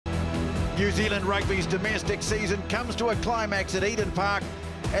New Zealand Rugby's domestic season comes to a climax at Eden Park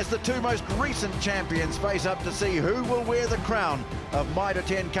as the two most recent champions face up to see who will wear the crown of Mitre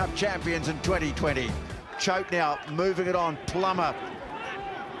 10 Cup champions in 2020. Choate now moving it on, Plummer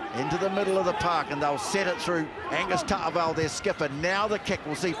into the middle of the park, and they'll set it through Angus Ta'aval, their skipper. Now the kick,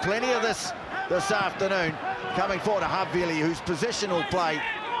 we'll see plenty of this afternoon. Coming forward to Havili, whose positional play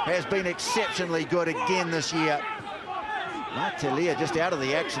has been exceptionally good again this year. Mitre just out of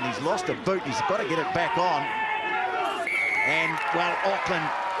the action. He's lost a boot. He's got to get it back on. And, well, Auckland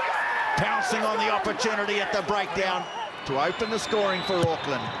pouncing on the opportunity at the breakdown to open the scoring for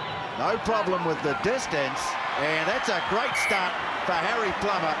Auckland. No problem with the distance. And that's a great start for Harry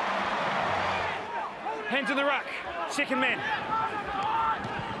Plummer. Hands in the ruck. Second man.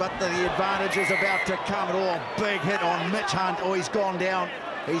 But the advantage is about to come. Oh, big hit on Mitch Hunt. Oh, he's gone down.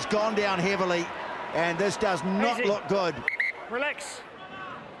 He's gone down heavily. And this does not Easy. look good. Relax.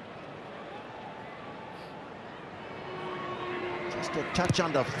 Just a touch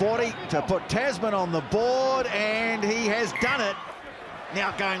under 40 to put Tasman on the board, and he has done it.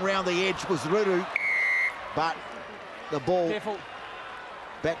 Now going round the edge was Ruru, but the ball Careful.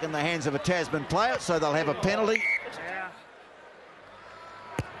 back in the hands of a Tasman player, so they'll have a penalty. Yeah.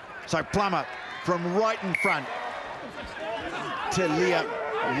 So Plummer from right in front. Talia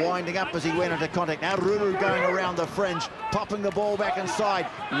winding up as he went into contact. Now Ruru going around the fringe, popping the ball back inside.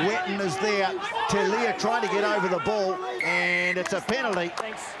 Wetton is there. Talia trying to get over the ball, and it's a penalty.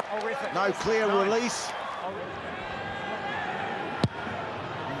 Thanks. I'll ref it. No clear release.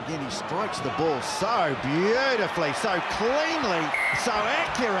 Again, he strikes the ball so beautifully, so cleanly, so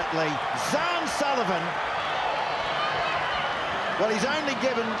accurately. Zahn Sullivan. Well, he's only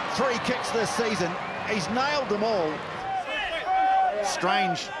given 3 kicks this season. He's nailed them all.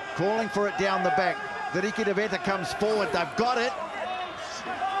 Strange calling for it down the back. Viriki Deveta comes forward. They've got it.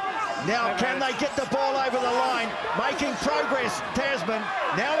 Now can they get the ball over the line? Making progress, Tasman.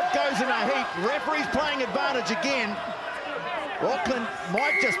 Now it goes in a heap. Referee's playing advantage again. Auckland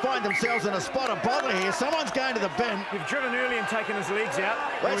might just find themselves in a spot of bother here. Someone's going to the bin. You've driven early and taken his legs out.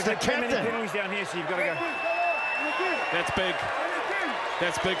 That's the We've had too many captain. penalties down here, so you've got to go. That's big.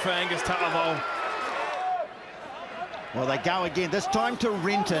 That's big for Angus Ta'aval. Well, they go again, this time to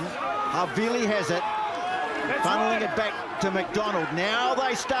Renton. Havili has it, funneling it back to McDonald. Now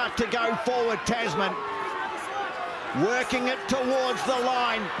they start to go forward, Tasman. Working it towards the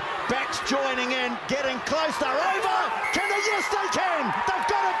line. Backs joining in, getting close. They're over. Can they? Yes, they can. They've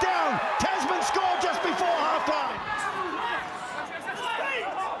got it down. Tasman scored just before half-time.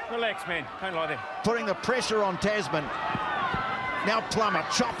 Relax, man. Don't lie there. Putting the pressure on Tasman. Now Plummer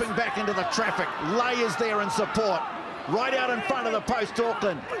chopping back into the traffic. Layers there in support. Right out in front of the post,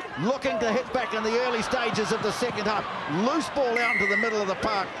 Auckland. Looking to hit back in the early stages of the second half. Loose ball out into the middle of the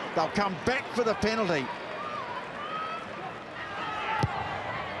park. They'll come back for the penalty.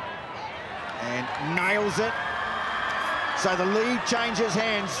 And nails it. So the lead changes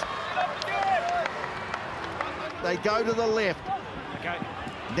hands. They go to the left. Okay.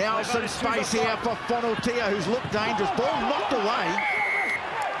 Now some space here for Fonotia, who's looked dangerous. Ball knocked away.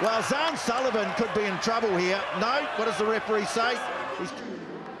 Well, Zahn Sullivan could be in trouble here. No, what does the referee say?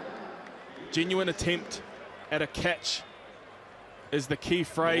 Genuine attempt at a catch is the key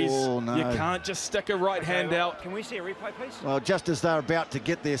phrase. Oh, no. You can't just stick a right hand out. Can we see a replay, please? Well, just as they're about to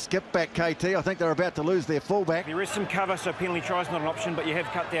get their skip back, KT, I think they're about to lose their fullback. There is some cover, so penalty try is not an option, but you have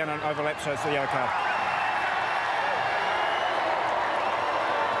cut down on overlap, so it's the yellow card.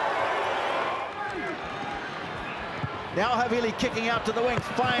 Now Havili kicking out to the wing.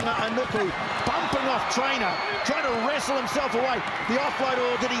 Fainga Anuku bumping off Trainer, trying to wrestle himself away. The offload,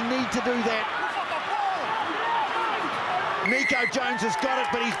 or did he need to do that? Nico Jones has got it,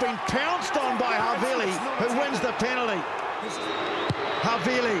 but he's been pounced on by Havili, who wins the penalty.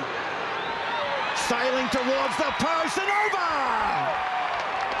 Havili sailing towards the post and over!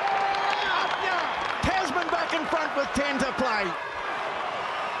 Tasman back in front with 10 to play.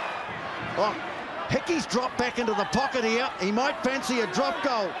 Oh, Hickey's dropped back into the pocket here. He might fancy a drop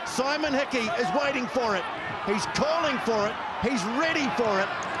goal. Simon Hickey is waiting for it. He's calling for it. He's ready for it.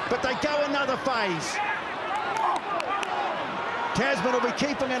 But they go another phase. Tasman will be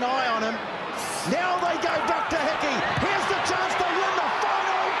keeping an eye on him. Now they go back to Hickey. Here's the chance to win the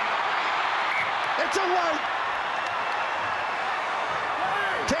final. It's away.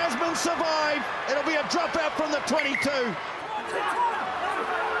 Tasman survive. It'll be a dropout from the 22.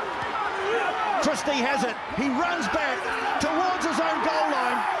 Christie has it. He runs back towards his own goal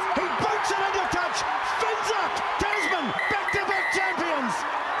line. He boots it into touch. Spins up. Tasman, back-to-back champions.